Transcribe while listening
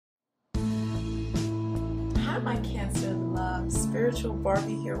Hi, my Cancer love. Spiritual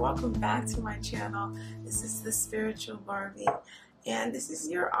Barbie here. Welcome back to my channel. This is the Spiritual Barbie, and this is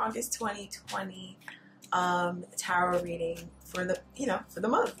your August 2020 tarot reading for the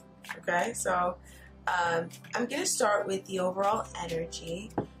month. Okay, so I'm gonna start with the overall energy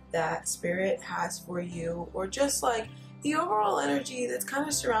that Spirit has for you, or just like the overall energy that's kind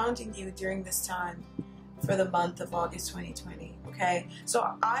of surrounding you during this time for the month of August 2020. Okay,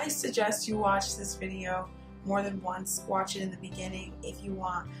 so I suggest you watch this video more than once. Watch it in the beginning if you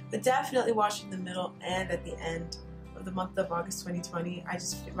want, but definitely watch it in the middle and at the end of the month of August 2020.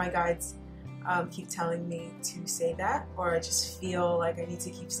 My guides keep telling me to say that, or I just feel like I need to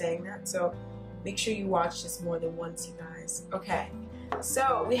keep saying that. So make sure you watch this more than once, you guys. Okay,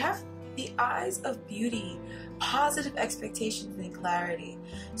 so we have the eyes of beauty, positive expectations and clarity.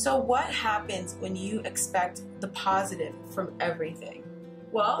 So what happens when you expect the positive from everything?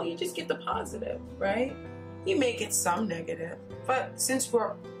 Well, you just get the positive, right? You may get some negative, but since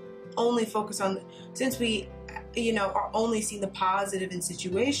we're only focused on, since we, are only seeing the positive in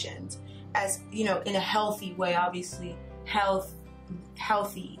situations, as in a healthy way, obviously,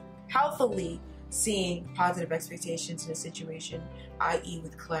 healthily seeing positive expectations in a situation, i.e.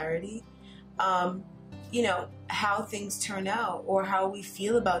 with clarity, how things turn out or how we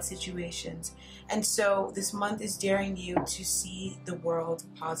feel about situations. And so this month is daring you to see the world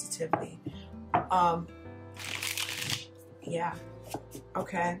positively. Yeah,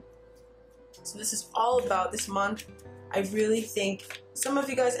 okay. So this is all about this month. I really think some of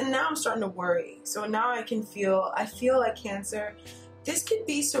you guys, and now I'm starting to worry. So now I feel like Cancer, this could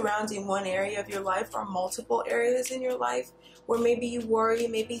be surrounding one area of your life or multiple areas in your life where maybe you worry,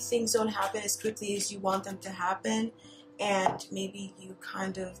 maybe things don't happen as quickly as you want them to happen, and maybe you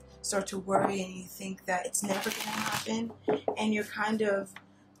kind of start to worry and you think that it's never going to happen, and you're kind of,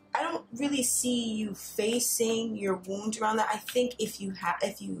 I don't really see you facing your wound around that. I think if you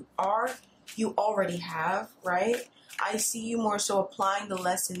already have, right? I see you more so applying the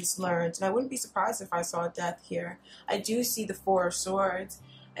lessons learned. And I wouldn't be surprised if I saw death here. I do see the Four of Swords,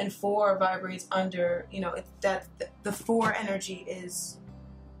 and Four vibrates under, the Four energy is,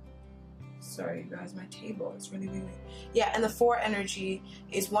 sorry you guys, my table is really, really, yeah, and the Four energy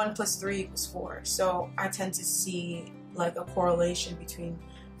is 1 + 3 = 4. So I tend to see like a correlation between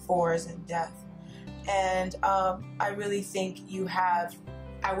fours and death. And I really think you have,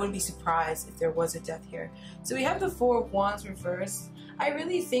 I wouldn't be surprised if there was a death here. So we have the Four of Wands reversed. I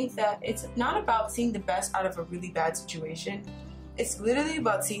really think that it's not about seeing the best out of a really bad situation. It's literally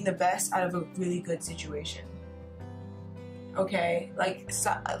about seeing the best out of a really good situation. Okay,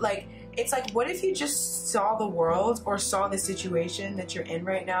 it's like, what if you just saw the world or saw the situation that you're in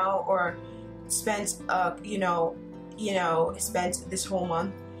right now, or spent spent this whole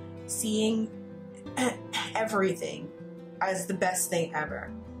month seeing everything as the best thing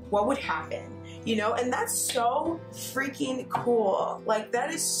ever? What would happen? And that's so freaking cool. Like,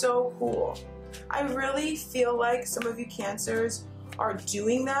 that is so cool. I really feel like some of you Cancers are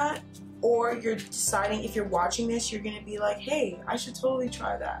doing that, or you're deciding, if you're watching this, you're gonna be like, hey, I should totally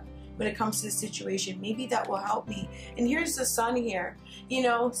try that when it comes to the situation. Maybe that will help me. And here's the Sun here.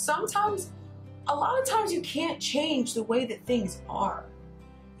 Sometimes, a lot of times you can't change the way that things are,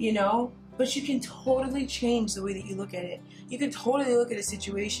 but you can totally change the way that you look at it. You can totally look at a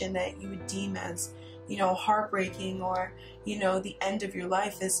situation that you would deem as, heartbreaking, or, the end of your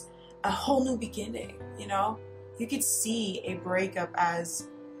life as a whole new beginning, You could see a breakup as,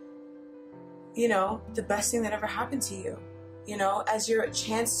 the best thing that ever happened to you, as your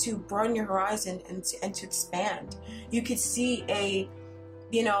chance to broaden your horizon and to expand. You could see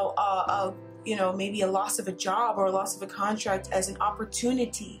maybe a loss of a job or a loss of a contract as an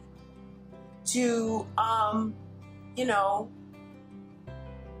opportunity to,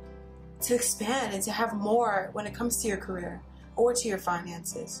 to expand and to have more when it comes to your career or to your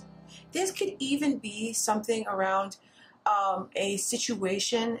finances. This could even be something around a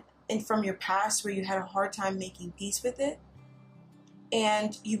situation from your past where you had a hard time making peace with it,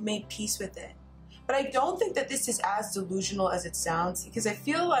 and you made peace with it. But I don't think that this is as delusional as it sounds, because I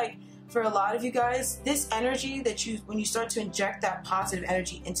feel like for a lot of you guys, this energy that when you start to inject that positive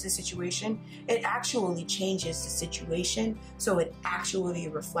energy into the situation, it actually changes the situation, so it actually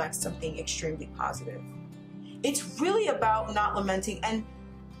reflects something extremely positive. It's really about not lamenting, and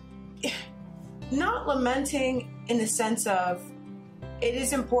not lamenting in the sense of, it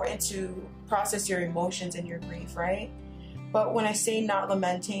is important to process your emotions and your grief, right? But when I say not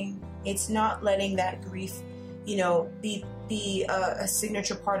lamenting, it's not letting that grief, be a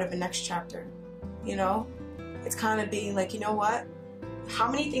signature part of the next chapter. It's kind of being like, you know what? how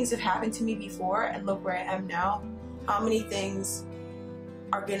many things have happened to me before and look where I am now? How many things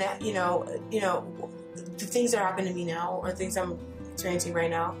are gonna, the things that happen to me now or things I'm experiencing right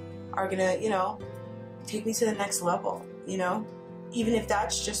now are gonna, take me to the next level, even if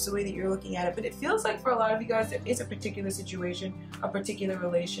that's just the way that you're looking at it. But it feels like for a lot of you guys, there is a particular situation, a particular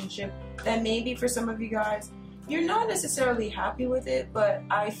relationship that maybe for some of you guys, you're not necessarily happy with it, but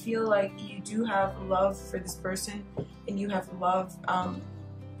I feel like you do have love for this person, and you have love, and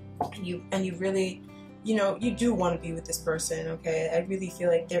you really, you do want to be with this person, okay? I really feel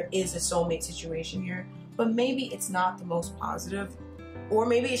like there is a soulmate situation here, but maybe it's not the most positive, or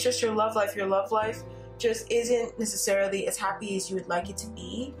maybe it's just your love life. Your love life just isn't necessarily as happy as you would like it to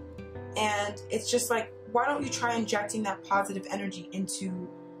be, and it's just like, why don't you try injecting that positive energy into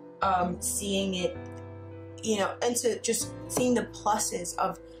seeing it, into just seeing the pluses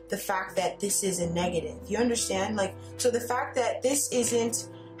of the fact that this isn't negative. You understand? Like, so the fact that this isn't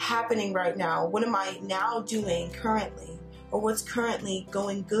happening right now, what am I now doing currently, or what's currently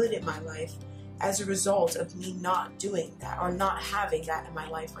going good in my life as a result of me not doing that or not having that in my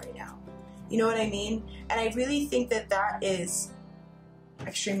life right now? You know what I mean? And I really think that that is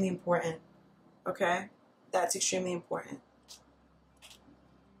extremely important, okay? That's extremely important.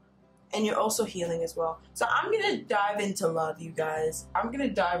 And you're also healing as well. So I'm going to dive into love, you guys. I'm going to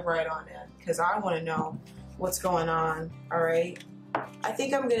dive right on in because I want to know what's going on, all right? I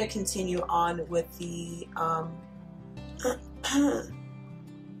think I'm going to continue on with the, I'm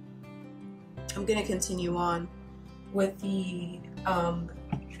going to continue on with the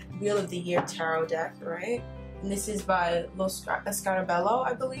Wheel of the Year Tarot deck, right? And this is by Los Scarabello,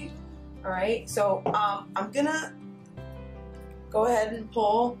 I believe, all right? So I'm going to go ahead and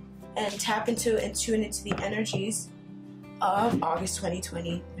pull and tap into and tune into the energies of August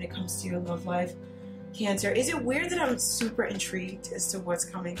 2020 when it comes to your love life, Cancer. Is it weird that I'm super intrigued as to what's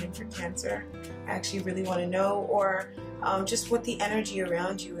coming in for Cancer? I actually really want to know, or just what the energy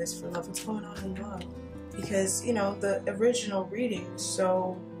around you is for love. What's going on in love? Because, the original reading was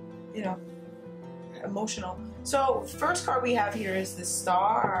so, emotional. So first card we have here is the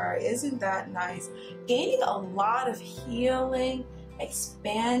Star. Isn't that nice? Gaining a lot of healing,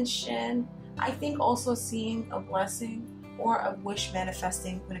 expansion. I think also seeing a blessing or a wish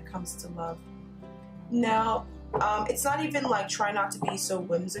manifesting when it comes to love. Now, it's not even like try not to be so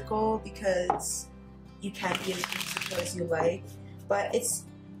whimsical, because you can be as whimsical as you like, but it's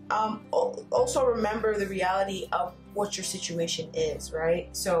also remember the reality of what your situation is, right?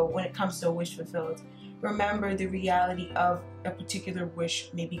 So when it comes to a wish fulfilled, remember the reality of a particular wish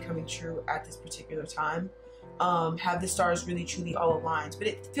may be coming true at this particular time. Have the stars really truly all aligned. But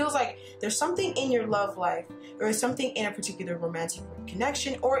it feels like there's something in your love life, or something in a particular romantic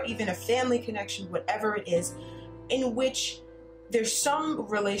connection, or even a family connection, whatever it is, in which there's some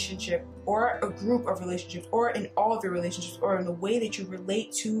relationship or a group of relationships, or in all of your relationships, or in the way that you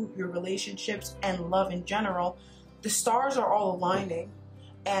relate to your relationships and love in general, the stars are all aligning,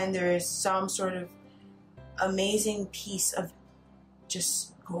 and there's some sort of amazing piece of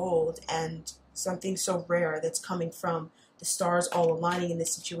just gold and something so rare that's coming from the stars all aligning in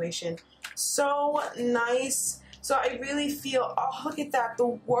this situation. So nice. So I really feel, oh, look at that, the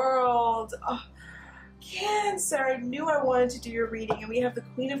world. Oh, Cancer, I knew I wanted to do your reading. And we have the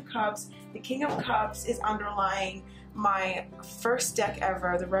Queen of Cups. The King of Cups is underlying my first deck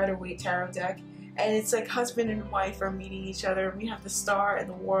ever, the Rider-Waite Tarot deck. And it's like husband and wife are meeting each other. We have the Star and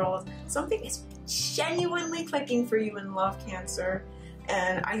the World. Something is genuinely clicking for you in love, Cancer.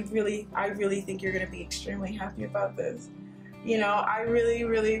 And I really think you're going to be extremely happy about this. I really,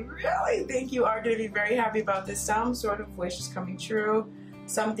 really, really think you are going to be very happy about this. Some sort of wish is coming true.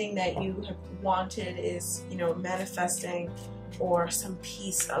 Something that you have wanted is, manifesting, or some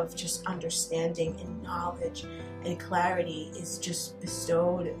piece of just understanding and knowledge and clarity is just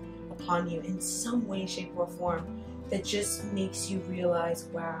bestowed upon you in some way, shape, or form that just makes you realize,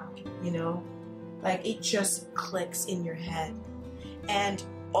 wow, like it just clicks in your head. And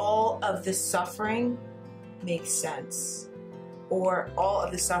all of the suffering makes sense, or all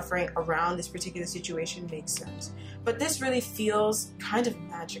of the suffering around this particular situation makes sense. But this really feels kind of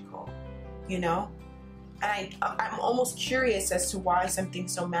magical, And I'm almost curious as to why something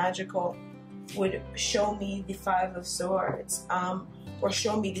so magical would show me the Five of Swords, or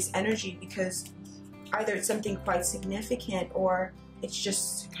show me this energy, because either it's something quite significant, or it's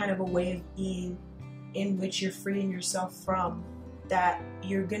just kind of a way of being in which you're freeing yourself from, that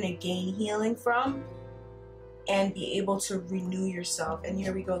you're going to gain healing from and be able to renew yourself. And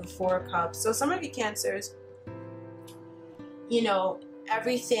here we go, the Four of Cups. So some of you Cancers,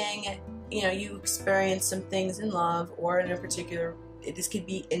 everything, you experience some things in love or in a particular this could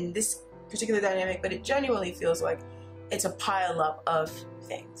be in this particular dynamic, but it genuinely feels like it's a pile up of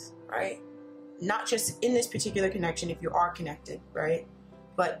things, right? Not just in this particular connection if you are connected, right?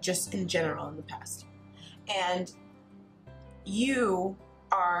 But just in general in the past. And you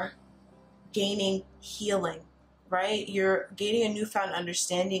are gaining healing, right? You're gaining a newfound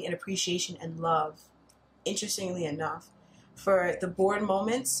understanding and appreciation and love, interestingly enough, for the bored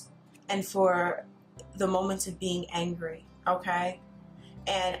moments and for the moments of being angry, okay?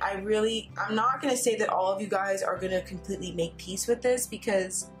 And I'm not going to say that all of you guys are going to completely make peace with this,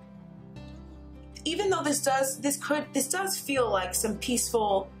 because even though this does feel like some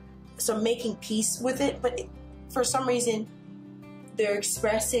making peace with it, but for some reason they're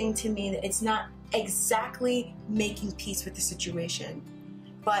expressing to me that it's not exactly making peace with the situation,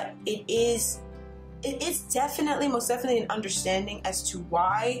 but it is definitely, most definitely, an understanding as to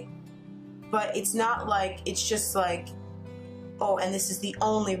why. But it's not like it's just like, oh, and this is the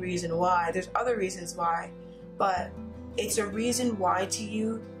only reason why. There's other reasons why, but it's a reason why to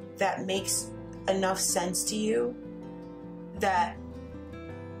you that makes enough sense to you that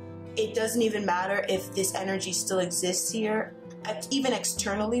it doesn't even matter if this energy still exists here, even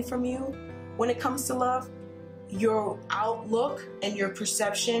externally from you. When it comes to love, your outlook and your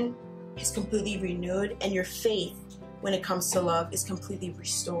perception is completely renewed, and your faith when it comes to love is completely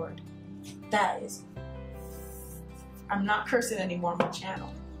restored. That is, I'm not cursing anymore on my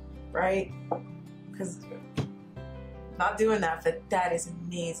channel, right? Because I'm not doing that, but that is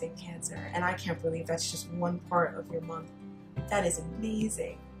amazing, Cancer. And I can't believe that's just one part of your month. That is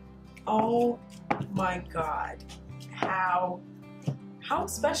amazing. Oh my God. How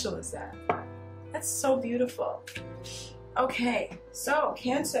special is that? That's so beautiful. Okay, so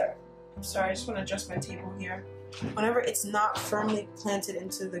Cancer. I'm sorry, I just want to adjust my table here. Whenever it's not firmly planted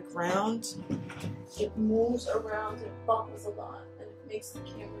into the ground, it moves around and bubbles a lot, and it makes the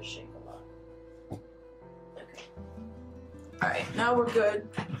camera shake a lot. Okay. Alright, now we're good.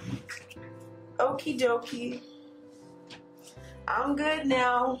 Okie dokie. I'm good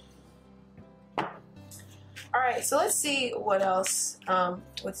now. Alright, so let's see what else,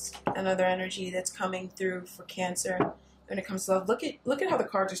 what's another energy that's coming through for Cancer when it comes to love. Look at how the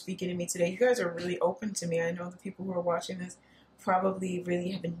cards are speaking to me today. You guys are really open to me. I know the people who are watching this probably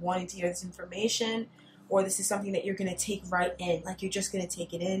really have been wanting to hear this information, or this is something that you're going to take right in. Like, you're just going to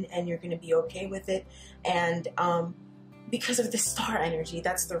take it in and you're going to be okay with it. And because of the star energy,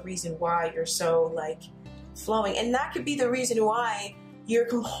 that's the reason why you're so, like, flowing. And that could be the reason why your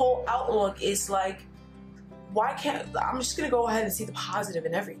whole outlook is like, why can't, I'm just going to go ahead and see the positive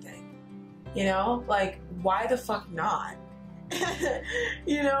in everything. You know, like, why the fuck not?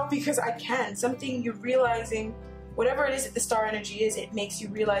 You know, because I can. Something you're realizing, whatever it is that the star energy is, it makes you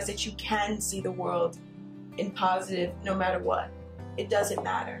realize that you can see the world in positive no matter what. It doesn't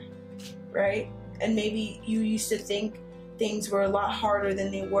matter, right? And maybe you used to think things were a lot harder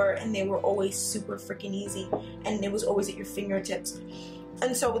than they were, and they were always super freaking easy, and it was always at your fingertips.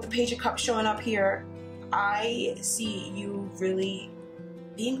 And so with the Page of Cups showing up here, I see you really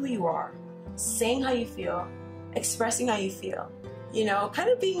being who you are, saying how you feel, expressing how you feel, you know, kind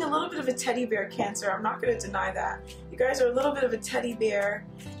of being a little bit of a teddy bear, Cancer. I'm not going to deny that. You guys are a little bit of a teddy bear.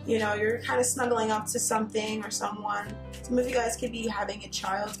 You know, you're kind of snuggling up to something or someone. Some of you guys could be having a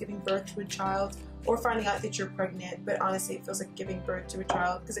child, giving birth to a child, or finding out that you're pregnant. But honestly, it feels like giving birth to a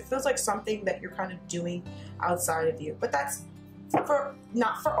child, because it feels like something that you're kind of doing outside of you. But that's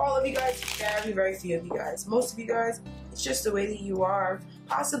not for all of you guys. Very, very few of you guys. Most of you guys, it's just the way that you are.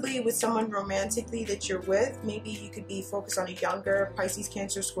 Possibly with someone romantically that you're with. Maybe you could be focused on a younger Pisces,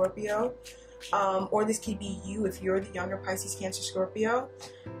 Cancer, Scorpio. Or this could be you if you're the younger Pisces, Cancer, Scorpio.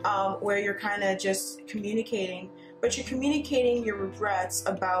 Where you're kind of just communicating. But you're communicating your regrets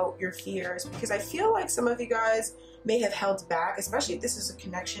about your fears. Because I feel like some of you guys may have held back. Especially if this is a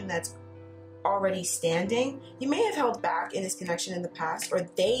connection that's already standing. You may have held back in this connection in the past, or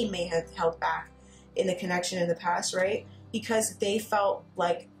they may have held back in the connection in the past, right? Because they felt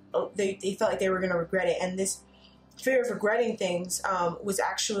like they felt like they were going to regret it. And this fear of regretting things was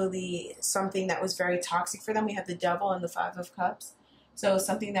actually something that was very toxic for them. We have the Devil and the Five of Cups. So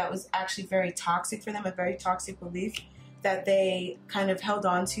something that was actually very toxic for them, a very toxic belief that they kind of held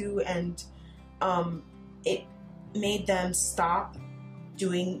on to, and it made them stop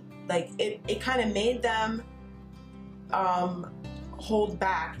doing, like, it kind of made them hold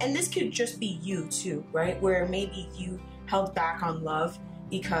back. And this could just be you too, right? Where maybe you held back on love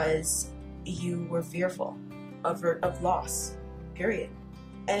because you were fearful of loss, period.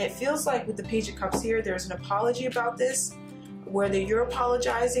 And it feels like with the Page of Cups here, there's an apology about this, whether you're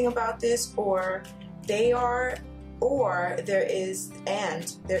apologizing about this or they are. Or there is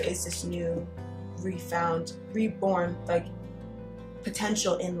this new, reborn, like,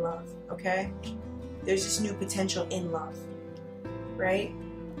 potential in love, okay? There's this new potential in love, right?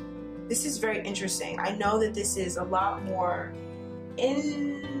 This is very interesting. I know that this is a lot more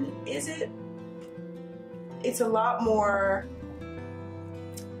it's a lot more,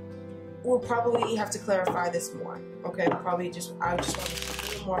 we'll probably have to clarify this more, okay? I just want to talk a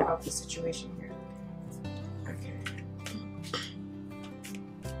little more about the situation here.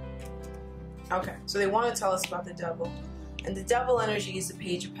 Okay, so they want to tell us about the devil. And the devil energy is the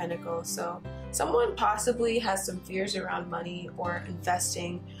Page of Pentacles. So someone possibly has some fears around money or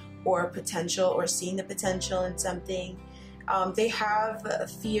investing or potential or seeing the potential in something. They have a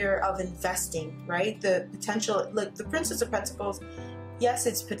fear of investing, right? The potential, like the Princess of Pentacles, yes,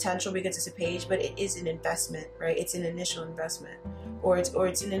 it's potential because it's a page, but it is an investment, right? It's an initial investment, or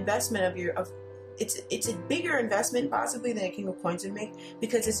it's an investment it's a bigger investment possibly than a King of Coins would make,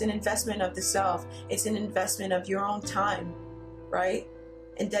 because it's an investment of the self. It's an investment of your own time, right?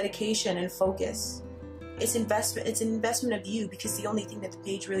 And dedication and focus. It's an investment of you, because the only thing that the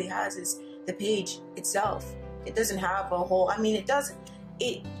page really has is the page itself. It doesn't have a whole, I mean, it doesn't,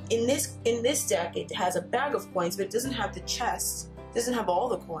 in this deck, it has a bag of coins, but it doesn't have the chest. It doesn't have all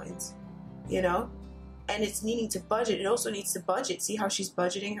the coins, you know? And it's needing to budget. It also needs to budget. See how she's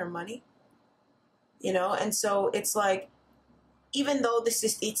budgeting her money? You know, and so it's like, even though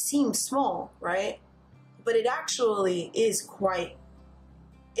it seems small, right? But it actually is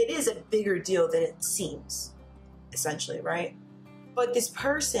it is a bigger deal than it seems, essentially, right? But this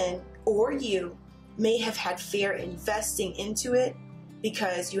person or you may have had fear investing into it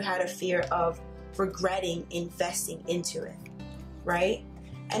because you had a fear of regretting investing into it, right?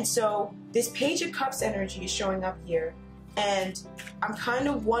 And so this Page of Cups energy is showing up here, and I'm kind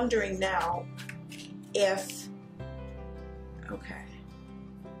of wondering now if, okay,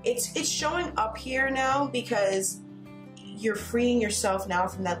 it's showing up here now because you're freeing yourself now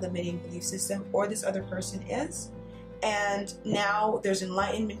from that limiting belief system, or this other person is, and now there's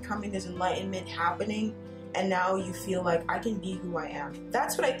enlightenment coming, there's enlightenment happening, and now you feel like, I can be who I am.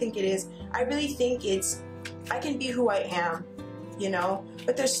 That's what I think it is. I really think it's, I can be who I am, you know,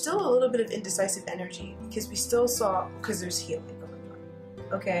 but there's still a little bit of indecisive energy, because we still saw, because there's healing going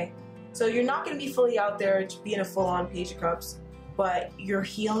on, okay? So you're not going to be fully out there being a full-on Page of Cups, but you're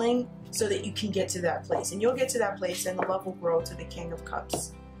healing so that you can get to that place. And you'll get to that place, and the love will grow to the King of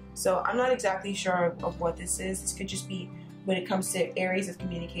Cups. So I'm not exactly sure of what this is. This could just be when it comes to areas of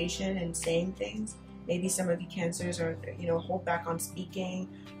communication and saying things. Maybe some of you Cancers are, you know, hold back on speaking,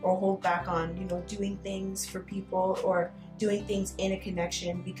 or hold back on, you know, doing things for people, or doing things in a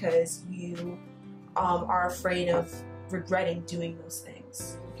connection because you are afraid of regretting doing those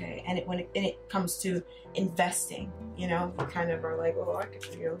things. Okay, and when it comes to investing, you know, you kind of are like, oh, I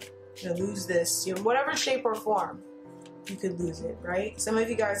could, you know, lose this, you know, whatever shape or form, you could lose it, right? Some of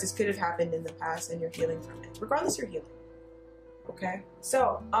you guys, this could have happened in the past, and you're healing from it. Regardless, you're healing. Okay,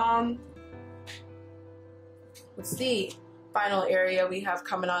 so what's the final area we have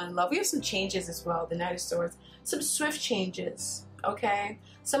coming on in love? We have some changes as well. The Knight of Swords, some swift changes. Okay,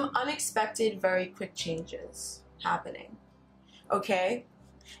 some unexpected, very quick changes happening. Okay.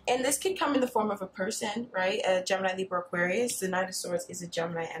 And this can come in the form of a person, right? A Gemini, Libra, Aquarius. The Knight of Swords is a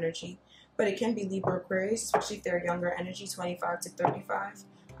Gemini energy, but it can be Libra, Aquarius, especially if they're younger energy, 25 to 35.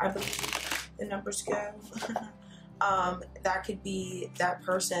 I believe the numbers go. That could be that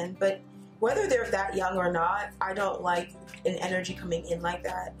person, but whether they're that young or not, I don't like an energy coming in like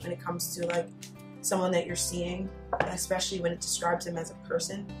that when it comes to like someone that you're seeing, especially when it describes them as a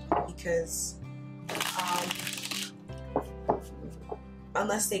person, because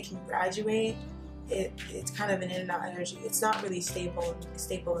unless they can graduate, it's kind of an in and out energy. It's not really stable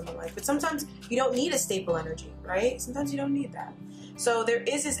in the life. But sometimes you don't need a stable energy, right? Sometimes you don't need that. So there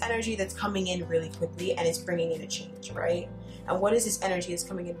is this energy that's coming in really quickly, and it's bringing in a change, right? And what is this energy that's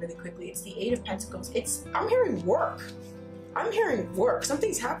coming in really quickly? It's the Eight of Pentacles. I'm hearing work. I'm hearing work.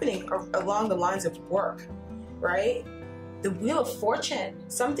 Something's happening along the lines of work, right? The Wheel of Fortune,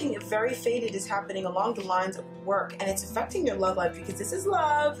 something very fated is happening along the lines of work, and it's affecting your love life, because this is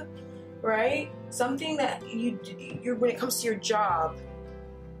love, right? Something that you're when it comes to your job,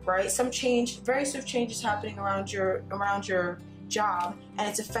 right? Some change, very swift change is happening around your job, and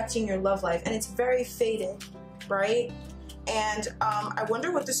it's affecting your love life, and it's very fated, right? And I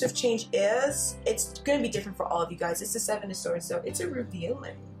wonder what the swift change is. It's going to be different for all of you guys. It's the Seven of Swords, so it's a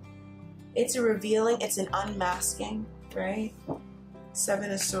revealing. It's a revealing. It's an unmasking. Right?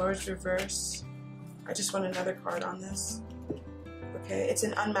 Seven of Swords reverse. I just want another card on this. Okay, it's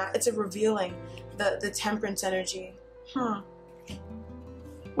a revealing the Temperance energy.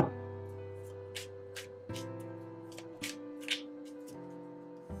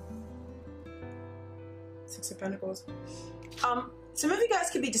 Six of Pentacles. Some of you guys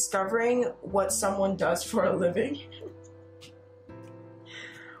could be discovering what someone does for a living.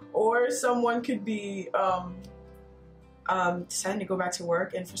 Or someone could be deciding to go back to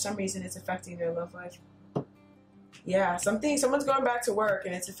work, and for some reason it's affecting their love life. Yeah, someone's going back to work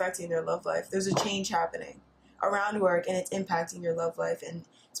and it's affecting their love life. There's a change happening around work and it's impacting your love life, and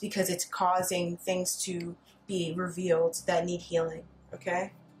it's because it's causing things to be revealed that need healing.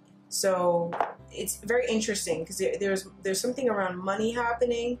 Okay? So it's very interesting because there's something around money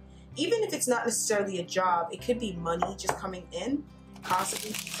happening. Even if it's not necessarily a job, it could be money just coming in,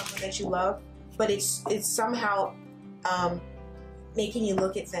 possibly from someone that you love, but it's somehow making you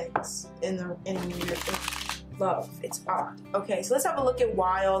look at things in your love. It's odd. Okay, so let's have a look at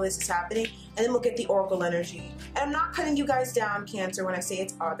why all this is happening, and then we'll get the Oracle energy. And I'm not cutting you guys down, Cancer, when I say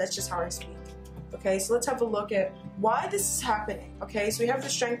it's odd. That's just how I speak. Okay, so let's have a look at why this is happening. Okay, so we have the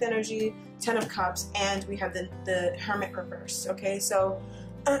Strength energy, Ten of Cups, and we have the Hermit reverse. Okay, so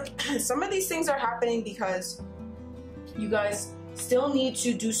some of these things are happening because you guys still need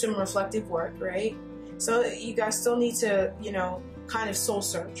to do some reflective work, right? So you guys still need to, you know, kind of soul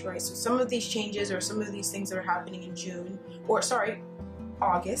search, right? So some of these changes or some of these things that are happening in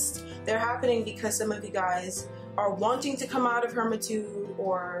August, they're happening because some of you guys are wanting to come out of hermitude,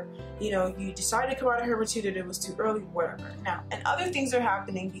 or, you know, you decided to come out of hermitude and it was too early, whatever. Now, and other things are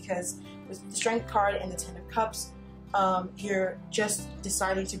happening because with the Strength card and the Ten of Cups, you're just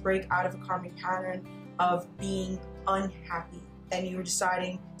deciding to break out of a karmic pattern of being unhappy, and you're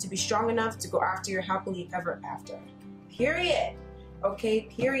deciding to be strong enough to go after your happily ever after. Period. Okay,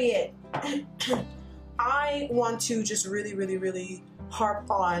 period. I want to just really, really, really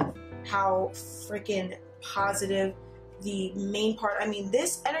harp on how freaking positive the main part. I mean,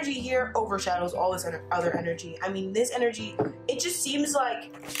 this energy here overshadows all this other energy. I mean, this energy, it just seems like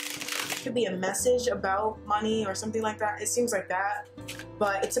it could be a message about money or something like that. It seems like that,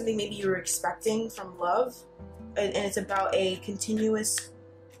 but it's something maybe you were expecting from love, and it's about a continuous.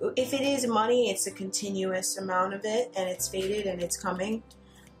 If it is money, it's a continuous amount of it, and it's faded and it's coming.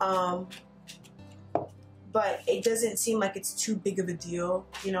 But it doesn't seem like it's too big of a deal.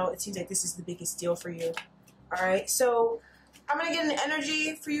 You know, it seems like this is the biggest deal for you. All right, so I'm going to get an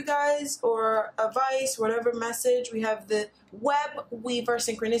energy for you guys, or advice, whatever message. We have the Web Weaver,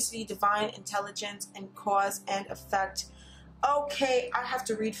 Synchronicity, Divine Intelligence, and Cause and Effect. Okay, I have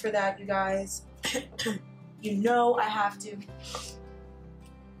to read for that, you guys. You know I have to.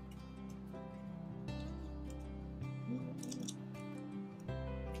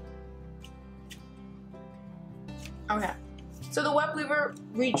 Okay, so the Web Weaver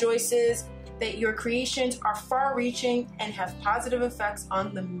rejoices that your creations are far-reaching and have positive effects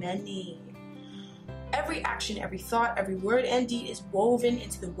on the many. Every action, every thought, every word and deed is woven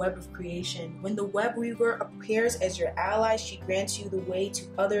into the web of creation. When the Web Weaver appears as your ally, she grants you the way to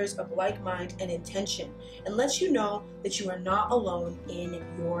others of like mind and intention, and lets you know that you are not alone in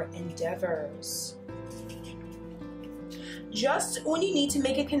your endeavors. Just when you need to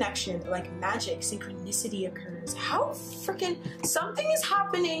make a connection, like magic, synchronicity occurs. How freaking, something is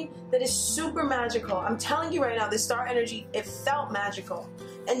happening that is super magical. I'm telling you right now, this star energy, it felt magical.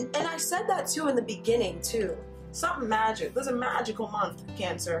 And I said that too in the beginning too. Something magic. There's a magical month,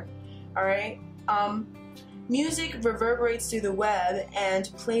 Cancer. All right. Music reverberates through the web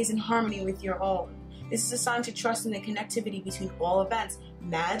and plays in harmony with your own. This is a sign to trust in the connectivity between all events.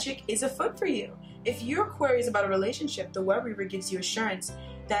 Magic is afoot for you. If your query is about a relationship, the Web Weaver gives you assurance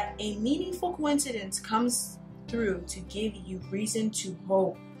that a meaningful coincidence comes through to give you reason to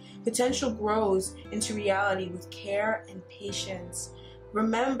hope. Potential grows into reality with care and patience.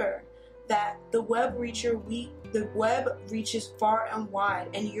 Remember that the web reaches far and wide,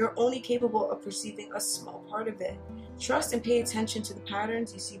 and you're only capable of perceiving a small part of it. Trust and pay attention to the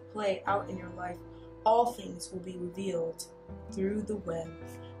patterns you see play out in your life. All things will be revealed through the web.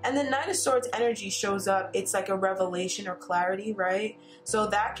 And the Knight of Swords energy shows up. It's like a revelation or clarity, right? So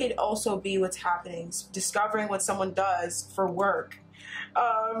that could also be what's happening. Discovering what someone does for work,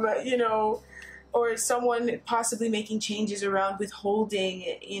 you know, or someone possibly making changes around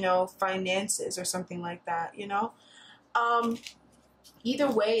withholding, you know, finances or something like that, you know. Either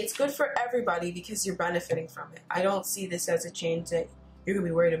way, it's good for everybody because you're benefiting from it. I don't see this as a change that you're going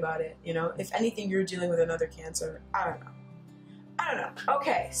to be worried about it, you know. If anything, you're dealing with another Cancer. I don't know.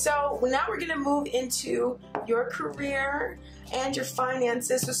 Okay, so now we're going to move into your career and your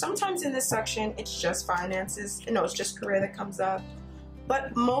finances. So sometimes in this section, it's just finances. No, it's just career that comes up.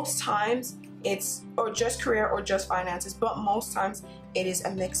 But most times, it's or just career or just finances, but most times it is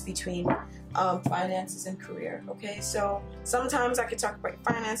a mix between finances and career. Okay, so sometimes I can talk about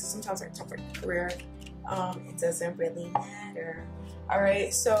finances, sometimes I can talk about career. It doesn't really matter. All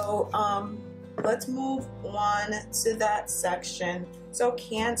right, so let's move on to that section. So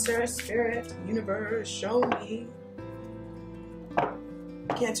Cancer, Spirit, Universe, show me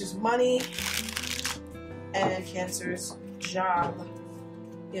Cancer's money and Cancer's job.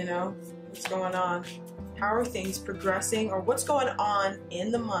 You know, what's going on? How are things progressing, or what's going on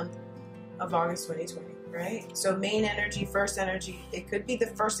in the month of August 2020, right? So main energy, first energy, it could be the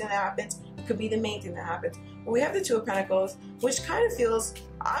first thing that happens, it could be the main thing that happens. But we have the Two of Pentacles, which kind of feels,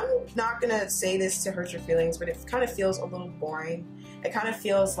 I'm not going to say this to hurt your feelings, but it kind of feels a little boring. It kind of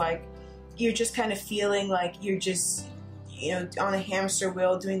feels like you're just kind of feeling like you're just, you know, on a hamster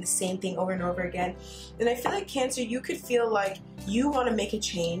wheel doing the same thing over and over again. And I feel like Cancer, you could feel like you want to make a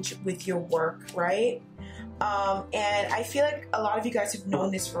change with your work, right? And I feel like a lot of you guys have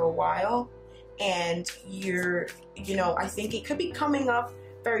known this for a while, and you're, you know, I think it could be coming up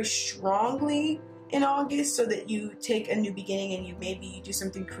very strongly in August, so that you take a new beginning and you maybe do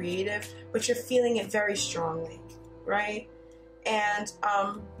something creative, but you're feeling it very strongly, right? And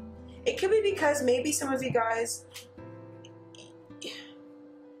it could be because maybe some of you guys,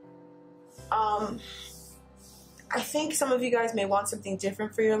 I think some of you guys may want something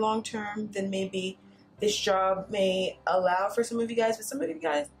different for your long term than maybe this job may allow for some of you guys. But some of you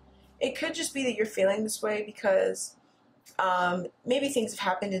guys, it could just be that you're feeling this way because maybe things have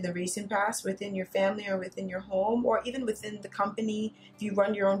happened in the recent past within your family or within your home, or even within the company. If you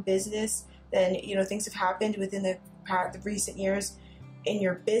run your own business, then, you know, things have happened within the recent years in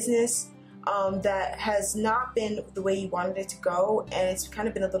your business that has not been the way you wanted it to go, and it's kind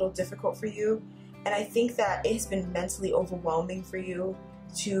of been a little difficult for you. And I think that it has been mentally overwhelming for you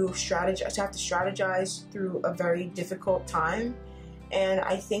to have to strategize through a very difficult time. And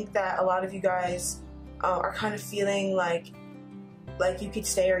I think that a lot of you guys are kind of feeling like you could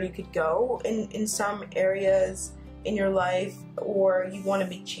stay or you could go in some areas in your life, or you want to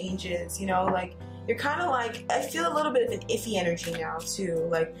make changes, you know, like you're kind of like, I feel a little bit of an iffy energy now too,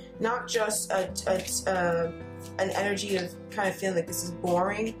 like not just an energy of kind of feeling like this is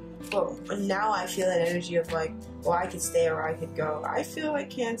boring, but now I feel an energy of like, well, I could stay or I could go. I feel like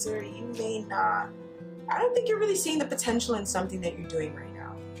Cancer, you may not, I don't think you're really seeing the potential in something that you're doing right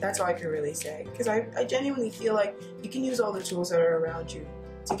now. That's all I can really say, because I genuinely feel like you can use all the tools that are around you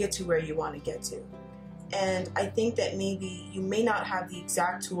to get to where you want to get to. And I think that maybe you may not have the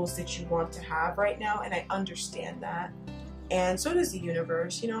exact tools that you want to have right now, and I understand that. And so does the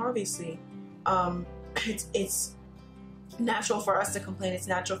universe. You know, obviously, it's natural for us to complain. It's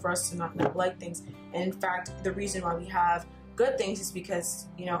natural for us to not like things. And in fact, the reason why we have good things is because,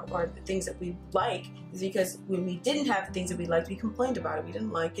 you know, or the things that we like is because when we didn't have the things that we liked, we complained about it. We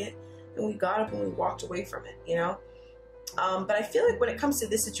didn't like it, and we got up and we walked away from it, you know. But I feel like when it comes to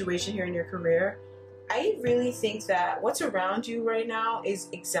this situation here in your career, I really think that what's around you right now is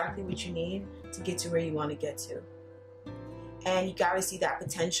exactly what you need to get to where you want to get to. And you got to see that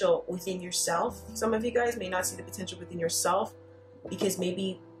potential within yourself. Some of you guys may not see the potential within yourself because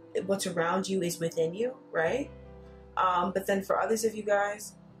maybe what's around you is within you, right? But then for others of you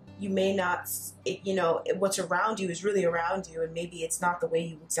guys, you may not, you know, what's around you is really around you, and maybe it's not the way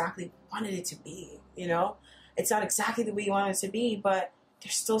you exactly wanted it to be, you know? It's not exactly the way you wanted it to be, but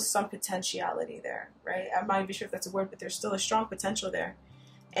there's still some potentiality there, right? I'm not even sure if that's a word, but there's still a strong potential there.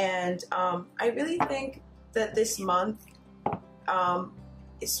 And I really think that this month,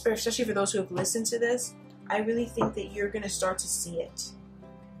 especially for those who have listened to this, I really think that you're going to start to see it,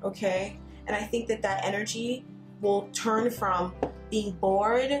 okay? And I think that that energy will turn from being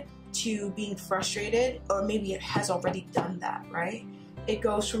bored to being frustrated, or maybe it has already done that, right? It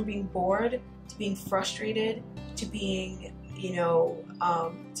goes from being bored to being frustrated to being, you know,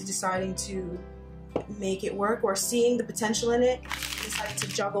 to deciding to make it work, or seeing the potential in it, deciding to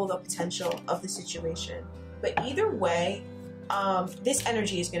juggle the potential of the situation. But either way, this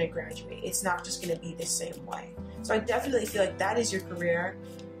energy is going to graduate. It's not just going to be the same way. So I definitely feel like that is your career.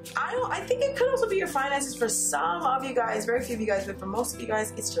 I think it could also be your finances for some of you guys, very few of you guys, but for most of you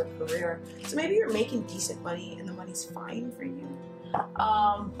guys, it's your career. So maybe you're making decent money and the money's fine for you.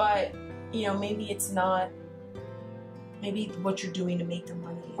 But, you know, maybe it's not, maybe what you're doing to make the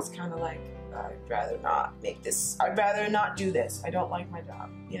money is kind of like, I'd rather not make this, I'd rather not do this. I don't like my job,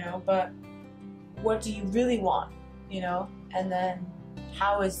 you know, but what do you really want, you know? And then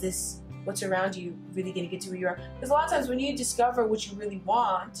how is this, what's around you, really going to get to where you are? Because a lot of times when you discover what you really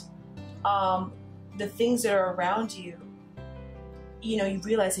want, the things that are around you you know, you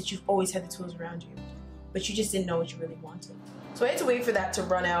realize that you've always had the tools around you, but you just didn't know what you really wanted. So I had to wait for that to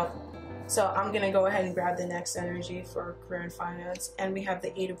run out. So I'm gonna go ahead and grab the next energy for career and finance, and we have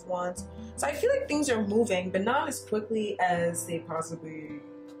the Eight of Wands. So I feel like things are moving, but not as quickly as they possibly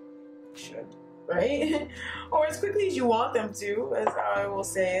should, right? Or as quickly as you want them to, as I will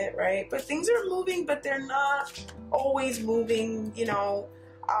say it, right? But things are moving, but they're not always moving, you know.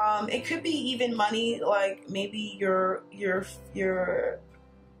 It could be even money, like maybe your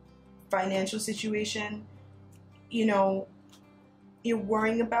financial situation, you know, you're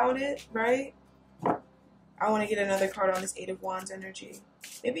worrying about it, right? I want to get another card on this Eight of Wands energy.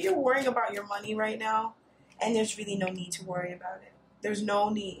 Maybe you're worrying about your money right now, and there's really no need to worry about it. There's no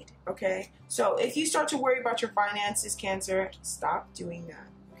need, okay? So if you start to worry about your finances, Cancer, stop doing that,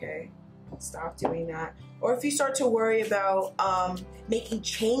 okay? Stop doing that. Or if you start to worry about making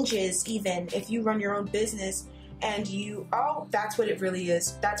changes, even if you run your own business and you, oh, that's what it really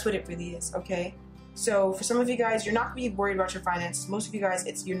is. That's what it really is, okay? So for some of you guys, you're not going to be worried about your finances. Most of you guys,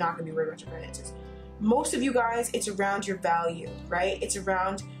 you're not going to be worried about your finances. Most of you guys, it's around your value, right? It's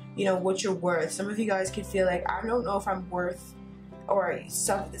around, you know, what you're worth. Some of you guys could feel like, I don't know if I'm worth, or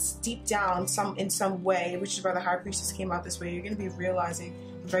deep down, in some way, which is why the High Priestess came out this way. You're going to be realizing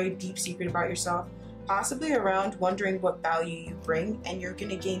a very deep secret about yourself, possibly around wondering what value you bring, and you're going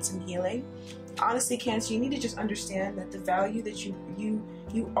to gain some healing. Honestly, Cancer, you need to just understand that the value that you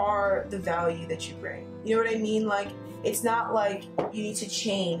are the value that you bring. You know what I mean? Like, it's not like you need to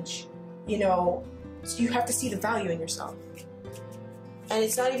change, you know, so you have to see the value in yourself. And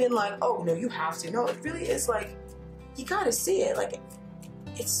it's not even like, oh, no, you have to. No, it really is like, you gotta see it. Like,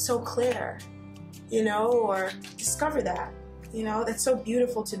 it's so clear, you know, or discover that, you know. That's so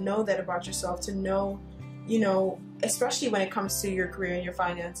beautiful to know that about yourself, to know, you know, especially when it comes to your career and your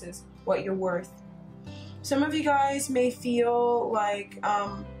finances, what you're worth. Some of you guys may feel like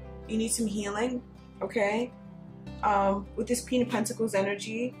you need some healing, okay? With this Queen of Pentacles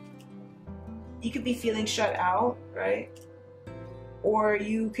energy, you could be feeling shut out, right? Or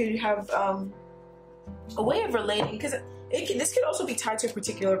you could have a way of relating, because this could also be tied to a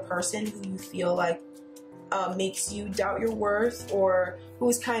particular person who you feel like makes you doubt your worth, or who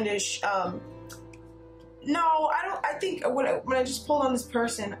is kind of no, I think when I just pulled on this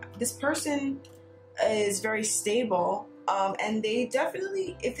person is very stable, and they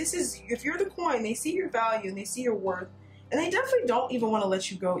definitely, if you're the coin, they see your value and they see your worth, and they definitely don't even want to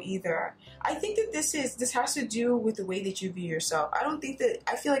let you go either. I think that this has to do with the way that you view yourself.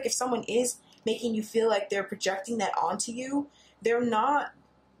 I feel like if someone is making you feel like they're projecting that onto you, they're not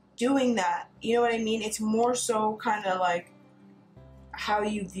doing that. You know what I mean? It's more so kind of like how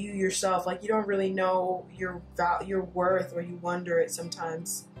you view yourself. Like, you don't really know your worth, or you wonder it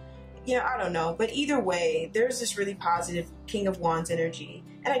sometimes. Yeah, I don't know. But either way, there's this really positive King of Wands energy,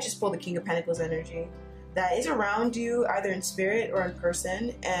 and I just pulled the King of Pentacles energy that is around you, either in spirit or in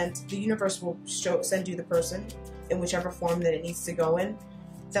person, and the universe will send you the person in whichever form that it needs to go in,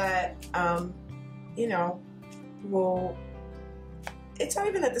 that you know, it's not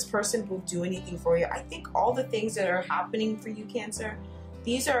even that this person will do anything for you. I think all the things that are happening for you, Cancer,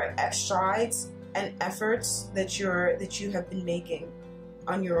 these are strides and efforts that you have been making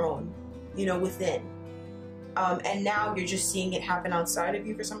on your own, you know, within. And now you're just seeing it happen outside of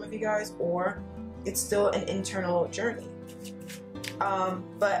you for some of you guys, or it's still an internal journey.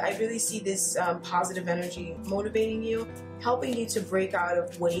 But I really see this positive energy motivating you, helping you to break out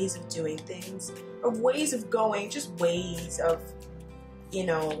of ways of doing things, of ways of going, just ways of, you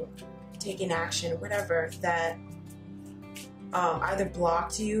know, taking action, whatever, that either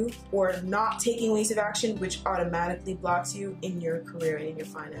blocked you, or not taking ways of action, which automatically blocks you in your career and in your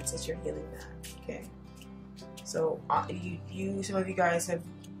finances. You're healing that, okay? So some of you guys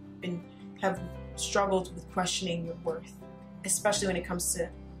have struggled with questioning your worth, especially when it comes to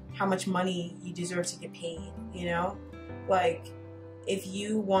how much money you deserve to get paid, you know? Like, if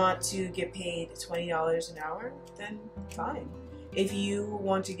you want to get paid $20 an hour, then fine. If you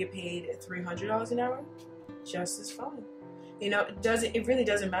want to get paid $300 an hour, just as fine. You know, it really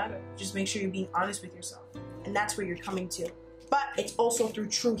doesn't matter. Just make sure you're being honest with yourself. And that's where you're coming to. But it's also through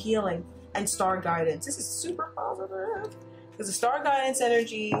true healing and star guidance. This is super positive. Because the star guidance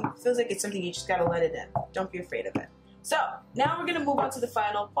energy feels like it's something you just gotta let it in. Don't be afraid of it. So, now we're gonna move on to the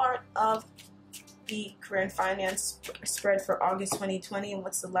final part of the career and finance spread for August 2020. And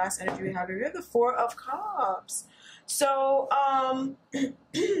what's the last energy we have here? We have the Four of Cups. So,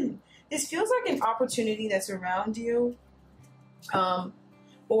 this feels like an opportunity that's around you.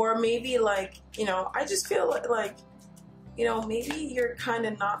 Or maybe like, you know, I just feel like, you know, maybe you're kind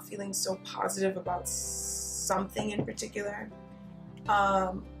of not feeling so positive about something in particular.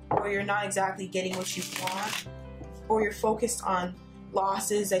 or you're not exactly getting what you want, or you're focused on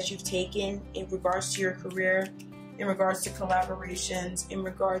losses that you've taken in regards to your career, in regards to collaborations, in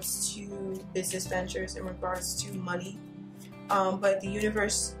regards to business ventures, in regards to money. But the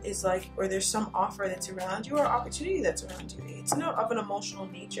universe is like, or there's some offer that's around you or opportunity that's around you. It's not of an emotional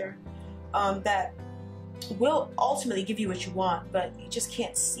nature that will ultimately give you what you want, but you just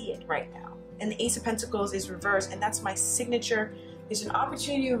can't see it right now. And the Ace of Pentacles is reversed, and that's my signature. There's an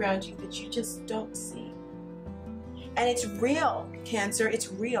opportunity around you that you just don't see. And it's real, Cancer.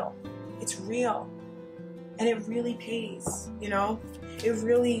 It's real. It's real. And it really pays, you know? It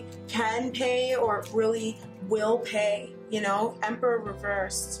really can pay, or it really will pay, you know? Emperor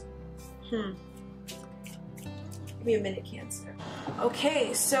reversed. Give me a minute, Cancer.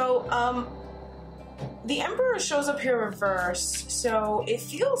 Okay, so the Emperor shows up here reversed, so it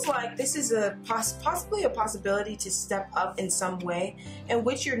feels like this is a possibly a possibility to step up in some way in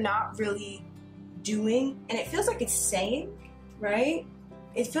which you're not really doing, and it feels like it's saying, right?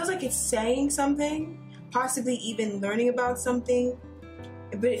 It feels like it's saying something, possibly even learning about something,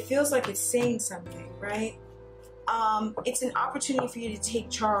 but it feels like it's saying something, right? It's an opportunity for you to take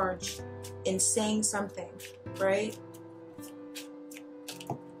charge in saying something, right?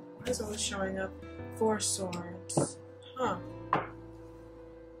 Why is always showing up? Four Swords. Huh.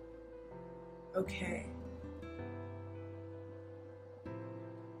 Okay.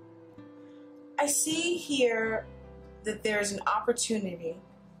 I see here that there's an opportunity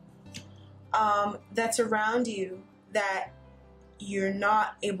that's around you that you're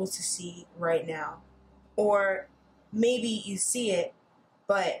not able to see right now. Or maybe you see it,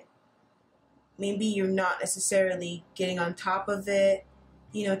 but maybe you're not necessarily getting on top of it,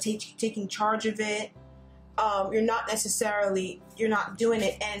 you know, taking charge of it. You're not doing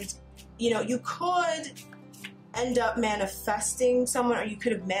it, and you know, you could end up manifesting someone, or you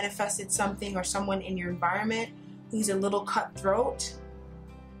could have manifested something or someone in your environment who's a little cutthroat,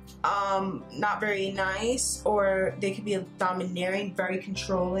 not very nice, or they could be a domineering, very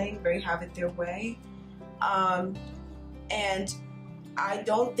controlling, very have it their way. And I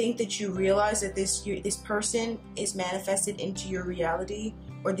don't think that you realize that this person is manifested into your reality,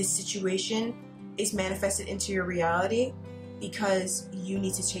 or this situation is manifested into your reality, because you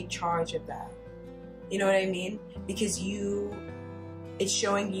need to take charge of that. You know what I mean? Because it's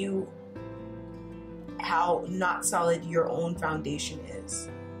showing you how not solid your own foundation is.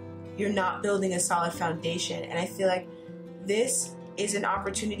 You're not building a solid foundation, and I feel like this is an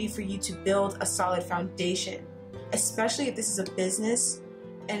opportunity for you to build a solid foundation, especially if this is a business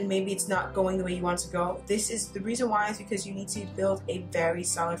and maybe it's not going the way you want to go. This is the reason why, is because you need to build a very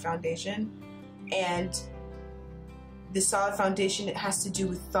solid foundation, and the solid foundation, it has to do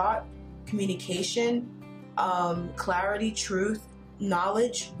with thought, communication, clarity, truth,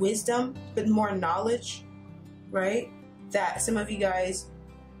 knowledge, wisdom, but more knowledge, right? That some of you guys,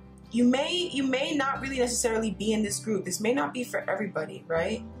 you may not really necessarily be in this group. This may not be for everybody,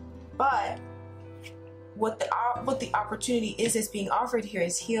 right? But what the opportunity is that's being offered here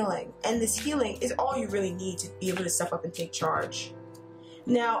is healing, and this healing is all you really need to be able to step up and take charge.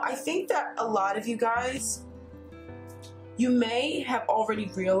 Now, I think that a lot of you guys, you may have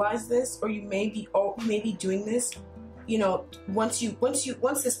already realized this, or you may be doing this. You know, once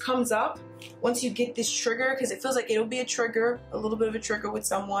this comes up, once you get this trigger, because it feels like it'll be a trigger, a little bit of a trigger with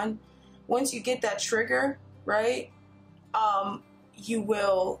someone. Once you get that trigger, right? You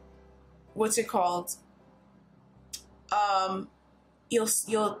will, what's it called? You'll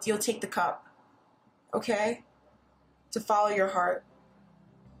take the cup, okay? To follow your heart.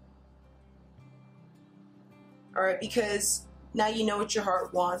 All right, because now you know what your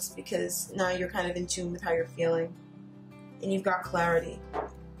heart wants, because now you're kind of in tune with how you're feeling, and you've got clarity.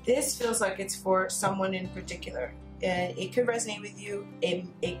 This feels like it's for someone in particular, and it could resonate with you,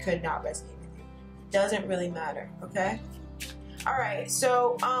 it could not resonate with you. It doesn't really matter, okay? All right,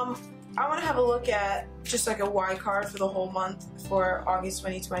 so I want to have a look at just like a Y card for the whole month for August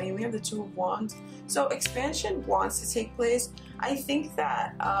 2020. We have the Two of Wands. So expansion wants to take place. I think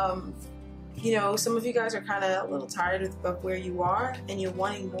that you know, some of you guys are kind of a little tired of where you are, and you're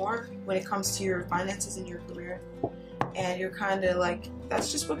wanting more when it comes to your finances and your career. And you're kind of like,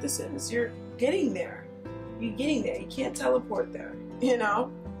 that's just what this is. You're getting there. You're getting there. You can't teleport there, you know?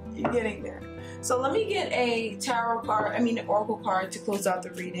 You're getting there. So let me get a tarot card, an oracle card to close out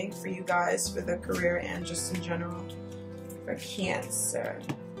the reading for you guys for the career and just in general for Cancer.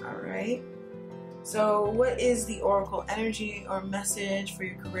 All right. So what is the oracle energy or message for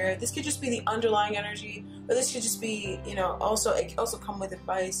your career? This could just be the underlying energy, or this could just be, you know, it could also come with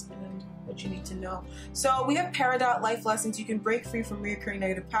advice. And what you need to know. So we have Peridot life lessons. You can break free from recurring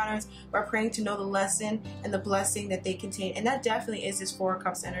negative patterns by praying to know the lesson and the blessing that they contain. And that definitely is this Four of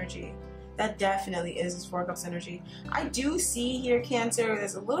Cups energy. That definitely is this Four of Cups energy. I do see here, Cancer,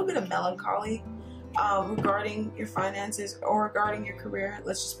 there's a little bit of melancholy regarding your finances or regarding your career.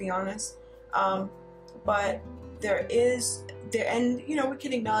 Let's just be honest. But there is there, and you know, we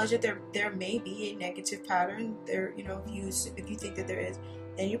can acknowledge that there may be a negative pattern there. You know, if you think that there is,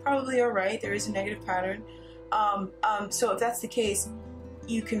 then you probably are right. There is a negative pattern. So if that's the case,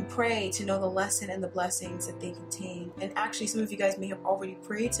 you can pray to know the lesson and the blessings that they contain. And actually, some of you guys may have already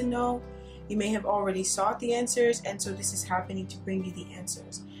prayed to know. You may have already sought the answers, and so this is happening to bring you the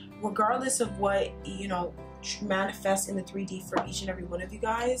answers. Regardless of what, you know, manifests in the 3D for each and every one of you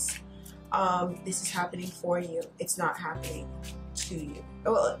guys, this is happening for you. It's not happening to you.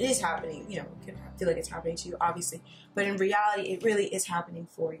 Well, it is happening. You know, it can feel like it's happening to you, obviously. But in reality, it really is happening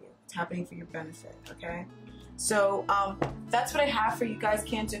for you. It's happening for your benefit, okay? So that's what I have for you guys,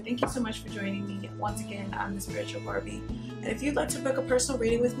 Cancer. Thank you so much for joining me. Once again, I'm the Spiritual Barbie. And if you'd like to book a personal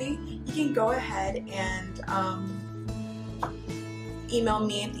reading with me, you can go ahead and email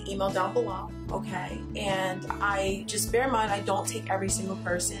me at the email down below, okay? And I just bear in mind, I don't take every single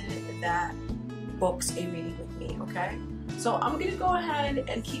person that books a reading with me, okay? So I'm gonna go ahead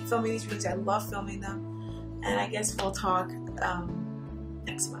and keep filming these readings. I love filming them. And I guess we'll talk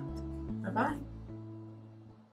next month. Bye-bye.